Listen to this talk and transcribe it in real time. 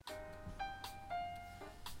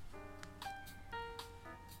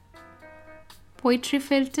Poetry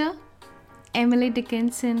filter, Emily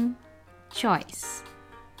Dickinson, choice.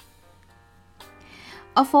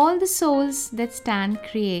 Of all the souls that stand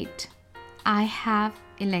create, I have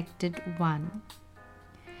elected one.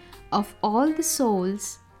 Of all the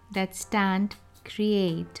souls that stand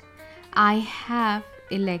create, I have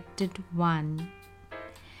elected one.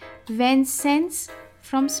 When sense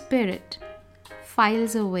from spirit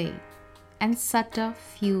files away and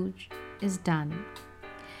subterfuge is done.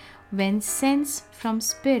 When sense from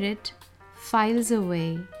spirit files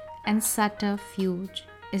away and subterfuge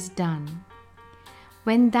is done.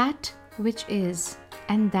 When that which is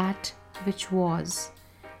and that which was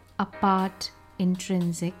apart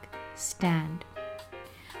intrinsic stand.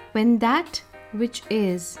 When that which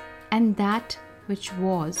is and that which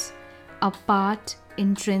was apart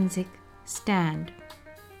intrinsic stand.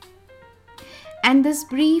 And this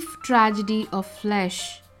brief tragedy of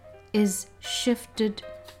flesh is shifted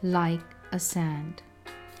like a sand.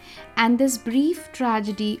 And this brief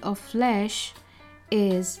tragedy of flesh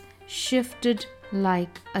is shifted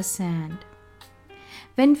like a sand.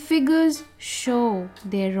 When figures show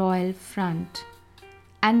their royal front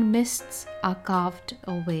and mists are carved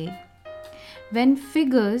away. When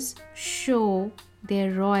figures show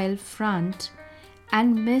their royal front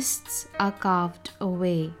and mists are carved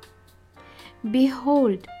away.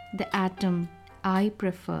 Behold the atom I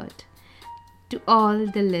preferred to all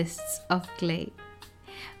the lists of clay.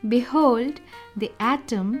 Behold the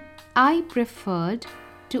atom I preferred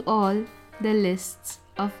to all the lists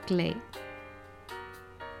of clay.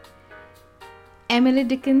 Emily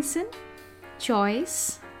Dickinson,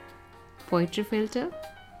 choice, poetry filter.